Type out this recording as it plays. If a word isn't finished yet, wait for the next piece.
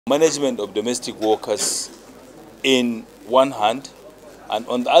management of domestic workers in one hand, and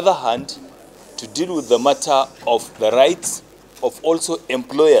on the other hand, to deal with the matter of the rights of also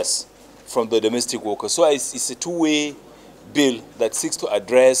employers from the domestic workers. So it's a two-way bill that seeks to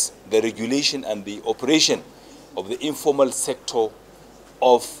address the regulation and the operation of the informal sector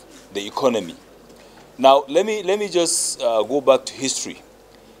of the economy. Now, let me just go back to history.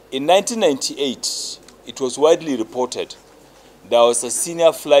 In 1998, it was widely reported there was a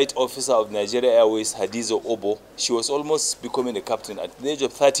senior flight officer of Nigeria Airways, Hadiza Obo. She was almost becoming a captain at the age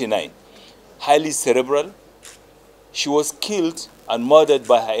of 39, highly cerebral. She was killed and murdered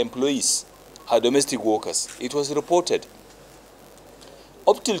by her employees, her domestic workers. It was reported.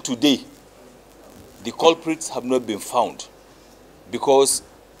 Up till today, the culprits have not been found, because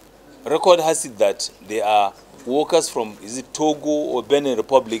record has it that they are workers from, is it Togo or Benin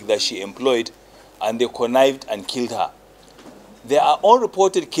Republic that she employed, and they connived and killed her. There are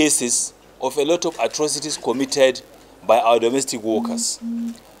unreported cases of a lot of atrocities committed by our domestic workers.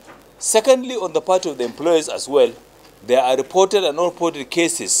 Secondly, on the part of the employers as well, there are reported and unreported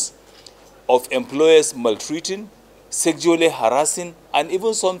cases of employers maltreating, sexually harassing, and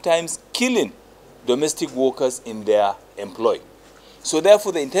even sometimes killing domestic workers in their employ. So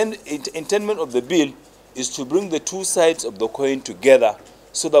therefore, the intendment of the bill is to bring the two sides of the coin together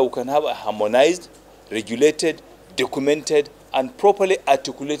so that we can have a harmonized, regulated, documented, and properly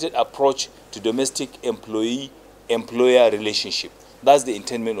articulated approach to domestic employee-employer relationship. That's the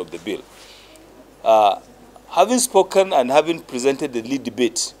intendment of the bill. Having spoken and having presented the lead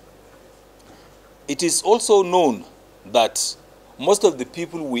debate, it is also known that most of the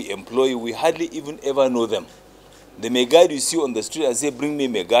people we employ, we hardly even ever know them. The Megad you see on the street and say, bring me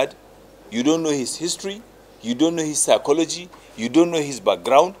Megad. You don't know his history, you don't know his psychology, you don't know his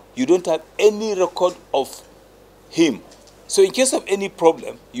background, you don't have any record of him. So in case of any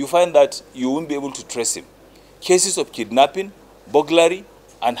problem, you find that you won't be able to trace him. Cases of kidnapping, burglary,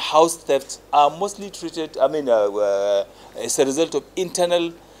 and house theft are mostly treated, as a result of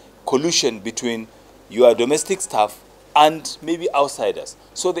internal collusion between your domestic staff and maybe outsiders.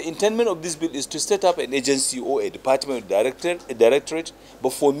 So the intendment of this bill is to set up an agency or a department, a directorate,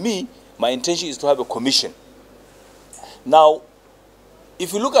 but for me, my intention is to have a commission. Now,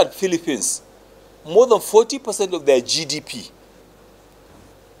 if you look at Philippines, more than 40% of their GDP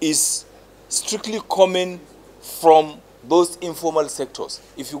is strictly coming from those informal sectors.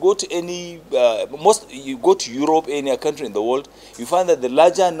 If you go to you go to Europe, any country in the world, you find that the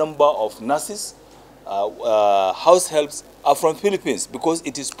larger number of nurses, house helps are from Philippines because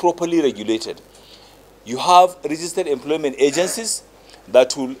it is properly regulated. You have registered employment agencies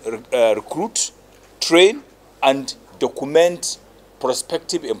that will recruit, train, and document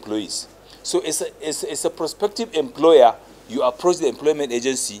prospective employees. So as a prospective employer, you approach the employment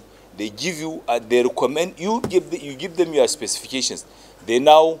agency, they give you, they recommend, you give them your specifications. They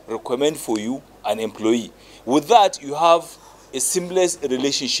now recommend for you an employee. With that, you have a seamless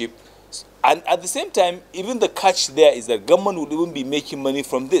relationship. And at the same time, even the catch there is that government will even be making money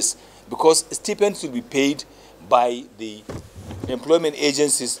from this, because stipends will be paid by the employment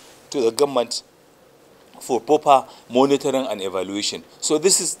agencies to the government for proper monitoring and evaluation. So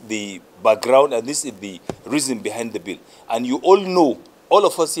this is the background and this is the reason behind the bill. And you all know, all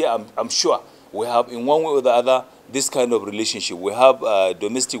of us here, I'm sure, we have in one way or the other this kind of relationship. We have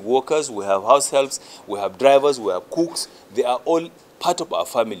domestic workers, we have house helps, we have drivers, we have cooks. They are all part of our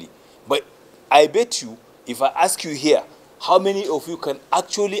family. But I bet you, if I ask you here, how many of you can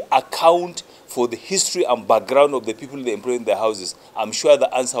actually account for the history and background of the people they employ in their houses? I'm sure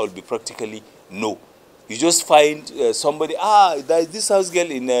the answer will be practically no. You just find somebody, there's this house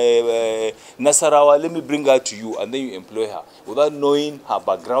girl in Nasarawa, let me bring her to you, and then you employ her without knowing her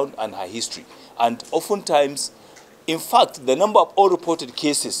background and her history. And oftentimes, in fact, the number of all reported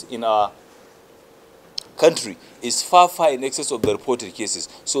cases in our country is far, far in excess of the reported cases.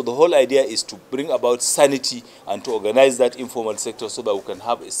 So the whole idea is to bring about sanity and to organize that informal sector so that we can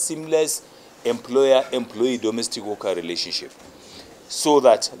have a seamless employer-employee domestic worker relationship, so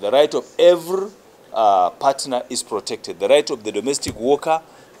that the right of every partner is protected. The right of the domestic worker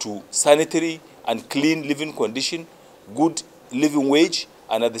to sanitary and clean living condition, good living wage,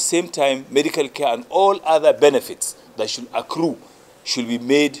 and at the same time, medical care and all other benefits that should accrue should be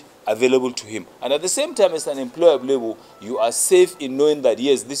made available to him. And at the same time, as an employer of labor, you are safe in knowing that,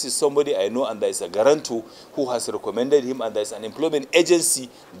 yes, this is somebody I know and there is a guarantor who has recommended him, and there is an employment agency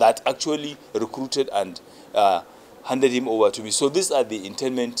that actually recruited and handed him over to me. So these are the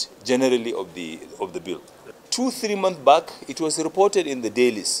intendment generally of the bill. 2-3 months back, it was reported in the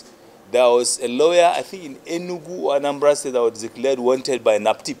dailies There was a lawyer, I think in Enugu or Anambra State, that was declared wanted by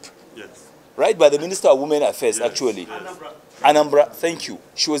NAPTIP. Yes. Right? By the Minister of Women Affairs, Yes. actually. Yes. Anambra, thank you.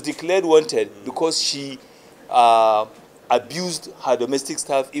 She was declared wanted because she abused her domestic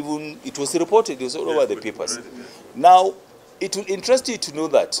staff. Even it was reported, it was all over the papers. Now, it will interest you to know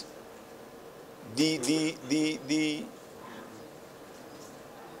that the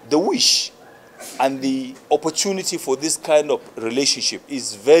wish and the opportunity for this kind of relationship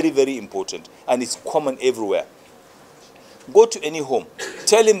is very, very important, and it's common everywhere. Go to any home,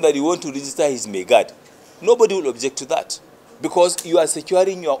 tell him that you want to register his Megad. Nobody will object to that, because you are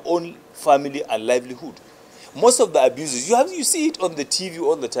securing your own family and livelihood. Most of the abuses, you see it on the TV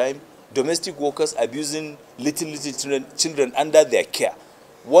all the time, domestic workers abusing little children under their care.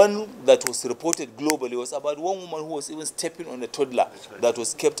 One that was reported globally was about one woman who was even stepping on a toddler that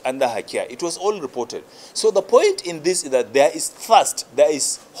was kept under her care. It was all reported. So the point in this is that there is thirst, there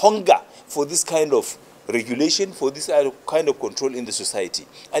is hunger for this kind of regulation, for this kind of control in the society.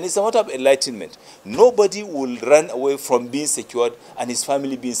 And it's a matter of enlightenment. Nobody will run away from being secured and his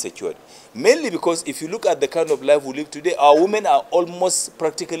family being secured. Mainly because if you look at the kind of life we live today, our women are almost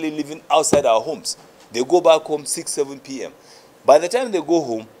practically living outside our homes. They go back home 6, 7 p.m. By the time they go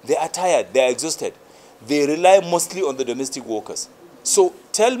home, they are tired, they are exhausted. They rely mostly on the domestic workers. So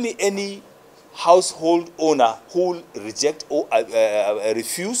tell me any household owner who will reject or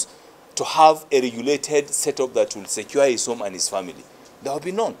refuse to have a regulated setup that will secure his home and his family. There will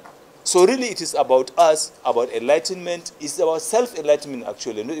be none. So really it is about us, about enlightenment. It's about self-enlightenment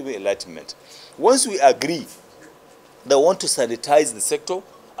actually, not even enlightenment. Once we agree that we want to sanitize the sector,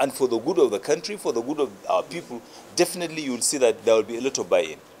 and for the good of the country, for the good of our people, definitely you will see that there will be a lot of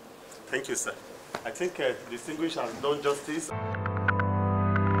buy-in. Thank you, sir. I think distinguished has done justice.